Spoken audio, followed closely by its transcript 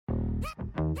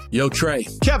Yo, Trey.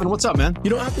 Kevin, what's up, man? You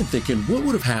know, I've been thinking, what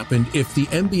would have happened if the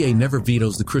NBA never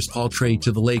vetoes the Chris Paul trade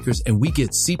to the Lakers and we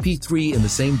get CP3 in the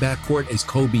same backcourt as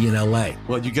Kobe in LA?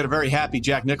 Well, you get a very happy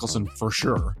Jack Nicholson, for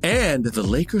sure. And the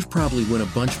Lakers probably win a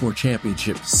bunch more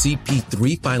championships.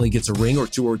 CP3 finally gets a ring or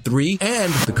 2 or 3,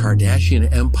 and the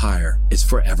Kardashian empire is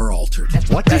forever altered.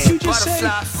 What did you just say?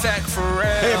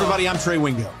 Hey, everybody, I'm Trey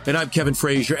Wingo. And I'm Kevin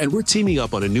Frazier, and we're teaming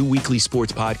up on a new weekly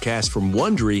sports podcast from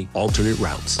Wondery, Alternate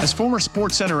Routes. As former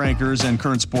Sports Center anchors and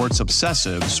current sports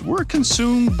obsessives, we're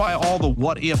consumed by all the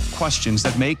what-if questions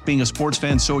that make being a sports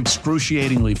fan so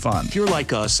excruciatingly fun. If you're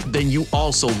like us, then you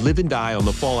also live and die on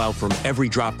the fallout from every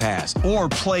drop pass. Or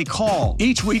play call.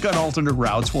 Each week on Alternate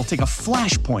Routes, we'll take a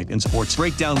flashpoint in sports,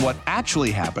 break down what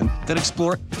actually happened, then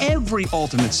explore every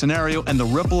alternate scenario and the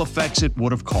ripple effects it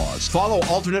would have caused. Follow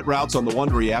Alternate Routes on the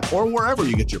Wondery app or wherever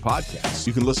you get your podcasts.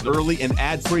 You can listen early and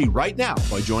ad-free right now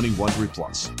by joining Wondery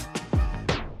Plus.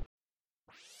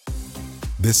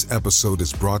 This episode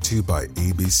is brought to you by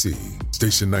ABC.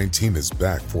 Station 19 is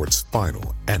back for its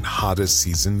final and hottest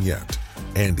season yet.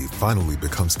 Andy finally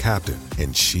becomes captain,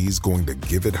 and she's going to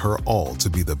give it her all to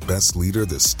be the best leader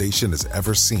the station has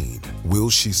ever seen.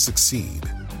 Will she succeed?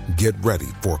 Get ready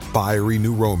for fiery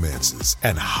new romances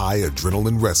and high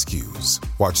adrenaline rescues.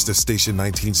 Watch the Station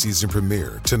 19 season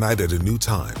premiere tonight at a new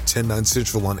time, 10/9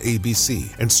 Central on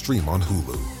ABC, and stream on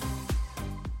Hulu.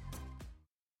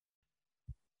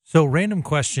 So, random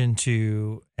question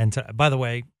by the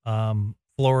way,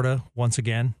 Florida, once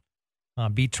again,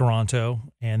 beat Toronto,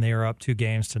 and they are up 2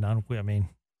 games to none. I mean,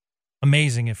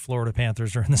 amazing if Florida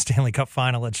Panthers are in the Stanley Cup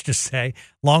final, let's just say.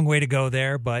 Long way to go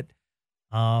there, but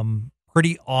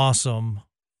pretty awesome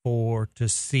to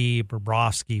see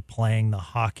Bobrovsky playing the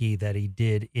hockey that he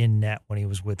did in net when he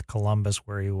was with Columbus,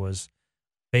 where he was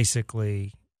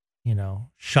basically,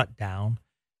 shut down,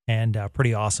 and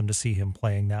pretty awesome to see him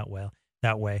playing that way.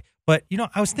 But,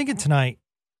 I was thinking tonight,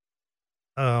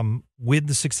 with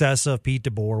the success of Pete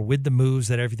DeBoer, with the moves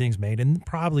that everything's made, and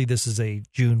probably this is a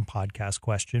June podcast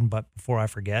question, but before I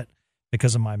forget,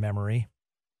 because of my memory,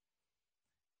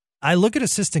 I look at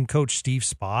assistant coach Steve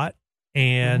Spott,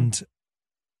 and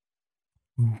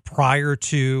prior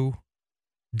to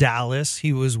Dallas,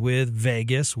 he was with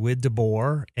Vegas with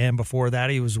DeBoer, and before that,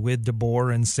 he was with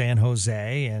DeBoer in San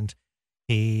Jose, and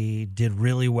he did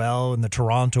really well in the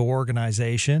Toronto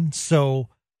organization. So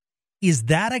is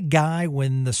that a guy,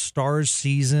 when the Stars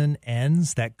season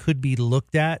ends, that could be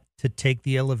looked at to take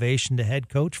the elevation to head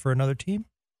coach for another team?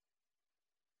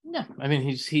 Yeah, I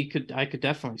mean, I could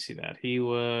definitely see that. He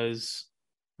was,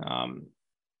 I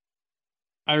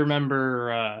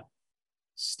remember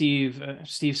Steve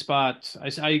Spott.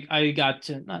 I got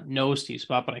to not know Steve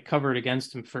Spott, but I covered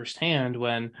against him firsthand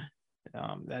when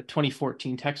that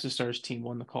 2014 Texas Stars team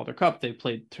won the Calder Cup. They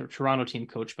played Toronto team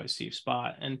coached by Steve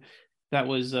Spott, and that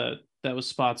was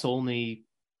Spott's only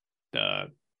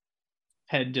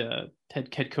head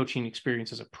coaching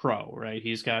experience as a pro. Right,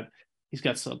 he's got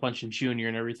a bunch of junior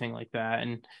and everything like that,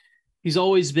 and he's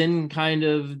always been kind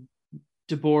of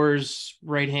DeBoer's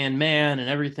right hand man and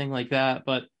everything like that.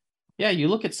 But yeah, you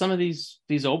look at some of these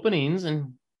openings,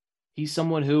 and he's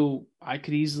someone who I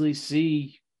could easily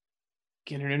see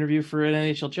get an interview for an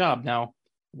NHL job. Now,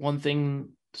 one thing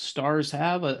Stars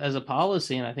have as a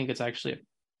policy, and I think it's actually a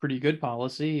pretty good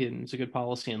policy, and it's a good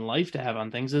policy in life to have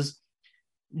on things, is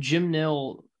Jim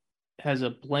Nill has a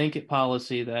blanket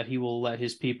policy that he will let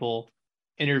his people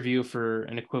interview for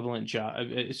an equivalent job.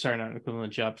 Sorry, not an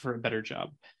equivalent job, for a better job.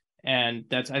 And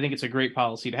I think it's a great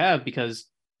policy to have, because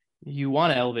you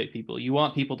want to elevate people. You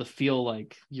want people to feel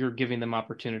like you're giving them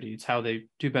opportunity. It's how they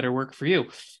do better work for you.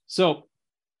 So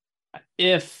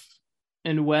if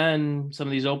and when some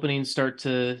of these openings start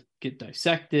to get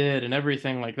dissected and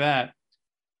everything like that,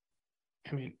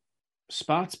 I mean,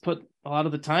 Spott's put a lot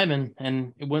of the time in,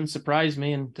 and it wouldn't surprise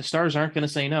me. And the Stars aren't going to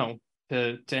say no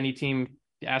to any team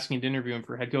asking to interview him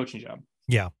for a head coaching job.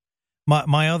 Yeah.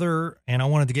 My other, and I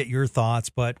wanted to get your thoughts,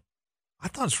 but I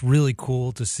thought it's really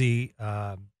cool to see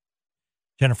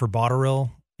Jennifer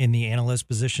Botterill in the analyst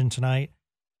position tonight.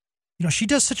 She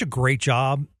does such a great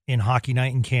job in Hockey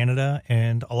Night in Canada,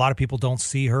 and a lot of people don't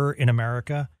see her in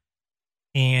America.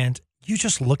 And you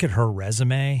just look at her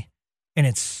resume, and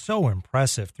it's so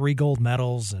impressive. 3 gold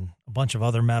medals and a bunch of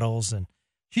other medals, and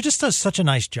she just does such a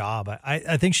nice job.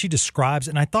 I think she describes,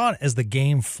 and I thought as the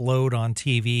game flowed on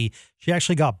TV, she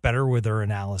actually got better with her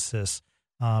analysis.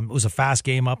 It was a fast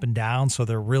game up and down, so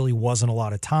there really wasn't a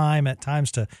lot of time at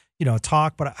times to,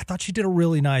 talk, but I thought she did a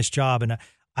really nice job. And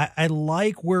I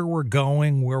like where we're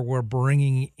going, where we're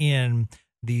bringing in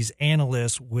these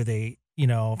analysts with a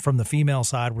from the female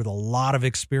side with a lot of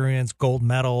experience, gold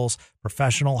medals,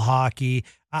 professional hockey.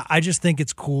 I just think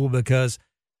it's cool because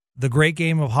the great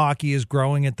game of hockey is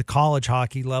growing at the college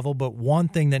hockey level. But one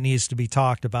thing that needs to be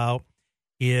talked about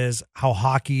is how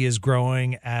hockey is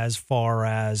growing as far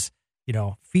as,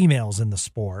 females in the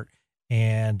sport,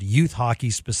 and youth hockey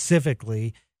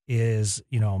specifically is,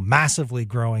 massively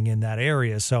growing in that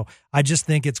area. So I just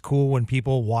think it's cool when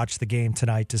people watch the game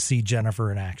tonight to see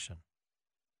Jennifer in action.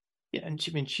 Yeah,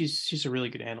 and she's a really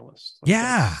good analyst.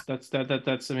 Yeah, that's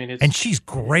it's, and she's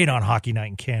great on Hockey Night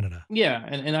in Canada. Yeah,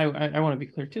 and I want to be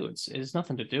clear too. It's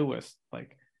nothing to do with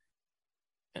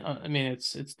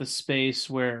it's the space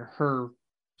where her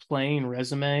playing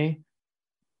resume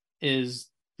is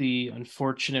the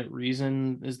unfortunate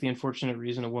reason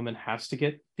a woman has to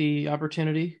get the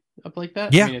opportunity up like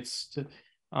that. Yeah,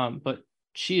 but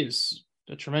she is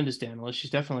a tremendous analyst.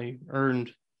 She's definitely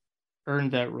earned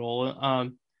that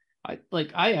role.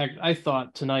 I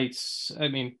thought tonight's,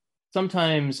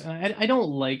 sometimes I don't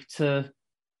like to,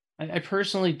 I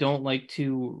personally don't like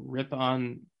to rip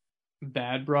on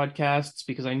bad broadcasts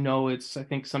because I know I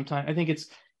think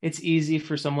it's easy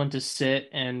for someone to sit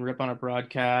and rip on a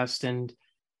broadcast. And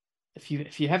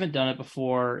if you haven't done it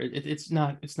before, it's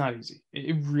not easy.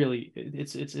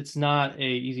 It's not a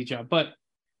easy job. But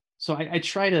so I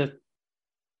try to,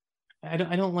 I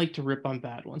don't like to rip on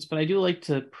bad ones, but I do like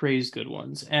to praise good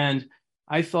ones. And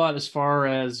I thought as far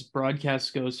as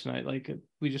broadcast goes tonight,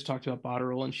 we just talked about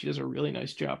Botterill, and she does a really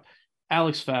nice job.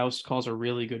 Alex Faust calls a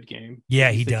really good game.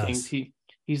 Yeah, he does.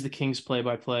 He's the Kings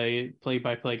play-by-play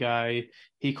guy.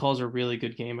 He calls a really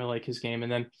good game. I like his game.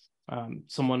 And then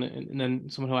someone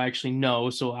who I actually know.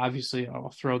 So obviously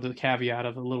I'll throw the caveat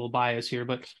of a little bias here,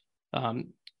 but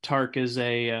Tark El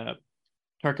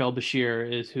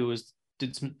Bashir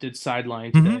did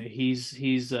sideline today.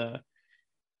 Mm-hmm.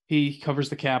 He covers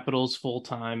the Capitals full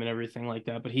time and everything like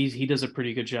that, but he does a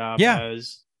pretty good job. Yeah.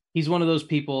 As he's one of those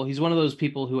people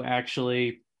who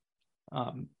actually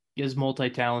is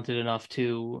multi-talented enough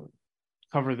to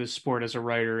cover this sport as a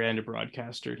writer and a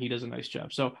broadcaster. He does a nice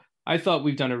job. So I thought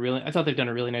they've done a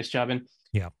really nice job. And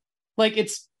yeah,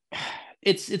 it's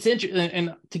interesting.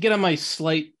 And to get on my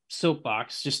slight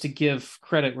soapbox, just to give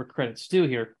credit where credit's due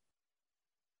here,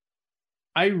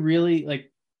 I really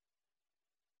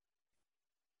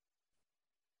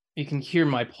you can hear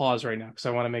my pause right now because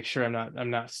I want to make sure I'm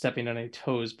not stepping on any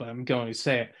toes, but I'm going to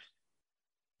say it.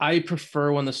 I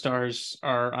prefer when the Stars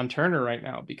are on Turner right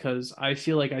now because I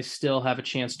feel like I still have a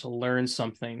chance to learn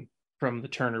something from the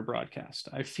Turner broadcast.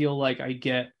 I feel like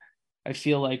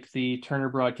the Turner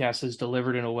broadcast is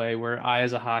delivered in a way where I,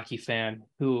 as a hockey fan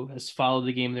who has followed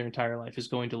the game their entire life, is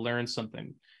going to learn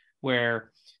something,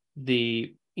 where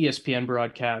the ESPN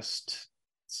broadcast,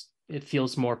 it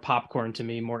feels more popcorn to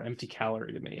me, more empty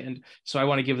calorie to me. And so I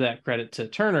want to give that credit to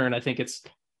Turner. And I think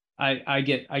I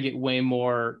get way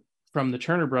more from the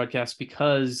Turner broadcast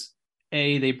because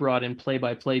they brought in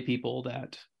play-by-play people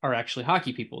that are actually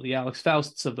hockey people, the Alex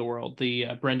Fausts of the world, the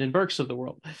Brendan Burks of the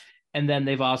world. And then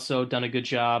they've also done a good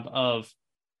job of,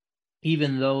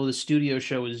 even though the studio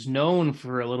show is known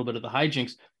for a little bit of the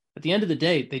hijinks, at the end of the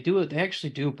day, they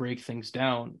actually do break things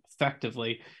down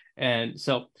effectively. And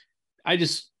so I know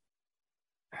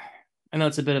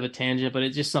it's a bit of a tangent, but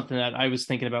it's just something that I was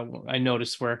thinking about. I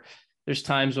noticed where there's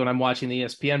times when I'm watching the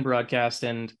ESPN broadcast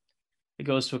and it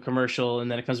goes to a commercial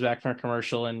and then it comes back from a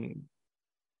commercial, and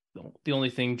the only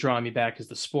thing drawing me back is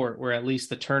the sport, where at least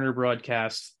the Turner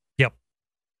broadcast, yep,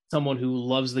 someone who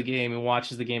loves the game and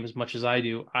watches the game as much as I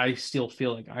do, I still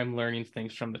feel like I'm learning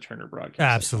things from the Turner broadcast.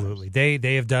 Absolutely.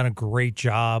 They have done a great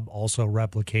job also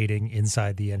replicating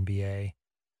inside the NBA.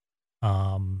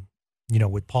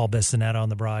 With Paul Bissonnette on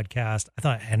the broadcast, I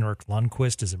thought Henrik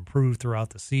Lundqvist has improved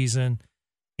throughout the season.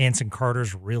 Anson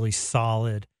Carter's really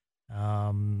solid.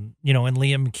 And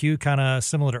Liam McHugh, kind of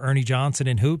similar to Ernie Johnson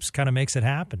in hoops, kind of makes it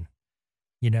happen.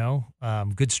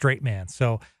 Good straight man.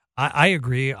 So I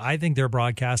agree. I think their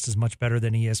broadcast is much better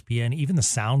than ESPN. Even the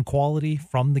sound quality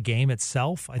from the game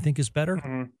itself, I think, is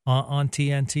better on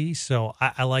TNT. So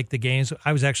I like the games.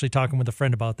 I was actually talking with a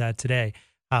friend about that today,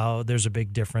 how there's a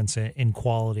big difference in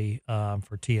quality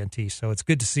for TNT. So it's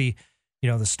good to see,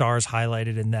 the Stars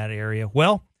highlighted in that area.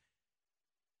 Well,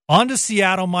 on to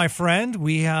Seattle, my friend.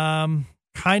 We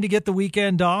kind of get the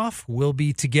weekend off. We'll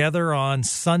be together on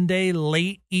Sunday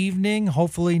late evening,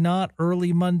 hopefully not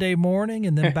early Monday morning,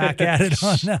 and then back at it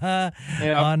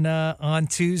on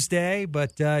Tuesday.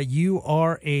 But you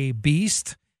are a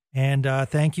beast, and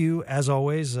thank you as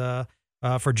always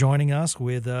for joining us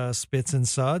with Spits and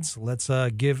Suds. Let's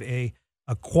give a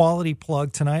quality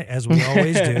plug tonight, as we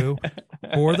always do,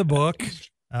 for the book.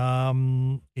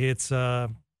 It's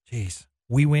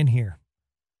we win here.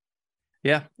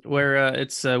 Yeah, where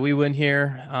it's we win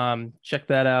here. Check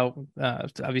that out.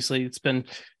 Obviously, it's been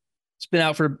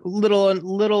out for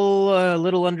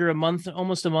little under a month,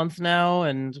 almost a month now,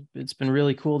 and it's been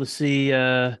really cool to see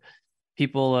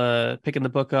people picking the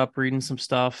book up, reading some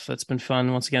stuff. That's been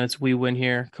fun. Once again, it's We Win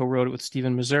Here. Co-wrote it with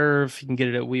Stephen Meserve. You can get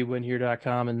it at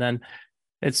wewinhere.com. And then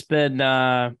it's been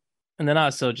and then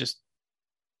also just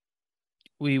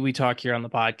we talk here on the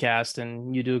podcast,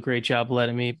 and you do a great job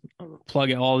letting me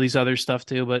plug all these other stuff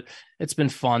too. But it's been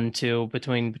fun too,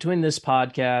 between this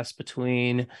podcast,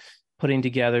 between putting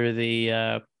together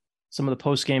the some of the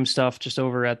post game stuff just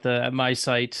over at my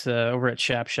site over at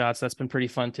Shap Shots. That's been pretty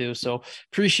fun too. So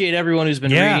appreciate everyone who's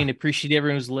been reading, appreciate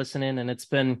everyone who's listening, and it's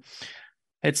fun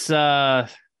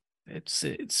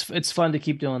to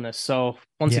keep doing this. So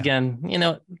once again,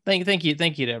 thank you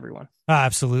to everyone.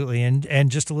 Absolutely. And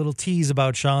just a little tease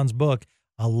about Sean's book.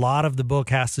 A lot of the book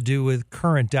has to do with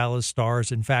current Dallas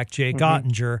Stars. In fact, Jake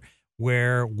Ottinger,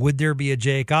 where would there be a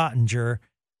Jake Ottinger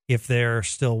if there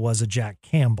still was a Jack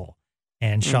Campbell?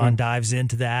 And Sean dives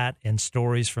into that and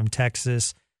stories from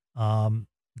Texas.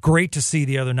 Great to see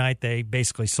the other night. They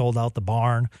basically sold out the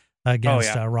barn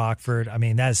against Rockford. I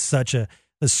mean, that is the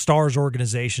Stars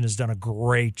organization has done a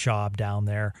great job down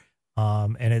there.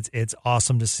 And it's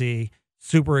awesome to see.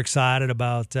 Super excited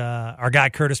about our guy,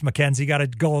 Curtis McKenzie, got a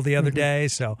goal the other day.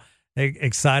 So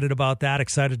excited about that.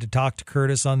 Excited to talk to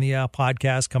Curtis on the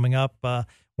podcast coming up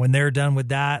when they're done with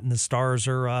that. And the Stars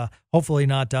are hopefully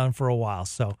not done for a while.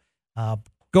 So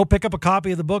go pick up a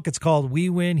copy of the book. It's called We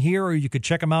Win Here, or you could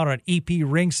check them out on EP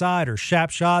Ringside or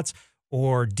Shap Shots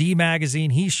or D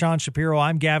Magazine. He's Sean Shapiro.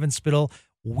 I'm Gavin Spittle.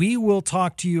 We will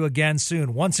talk to you again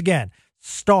soon. Once again,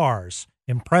 Stars,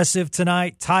 impressive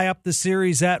tonight. Tie up the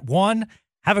series at 1.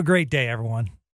 Have a great day, everyone.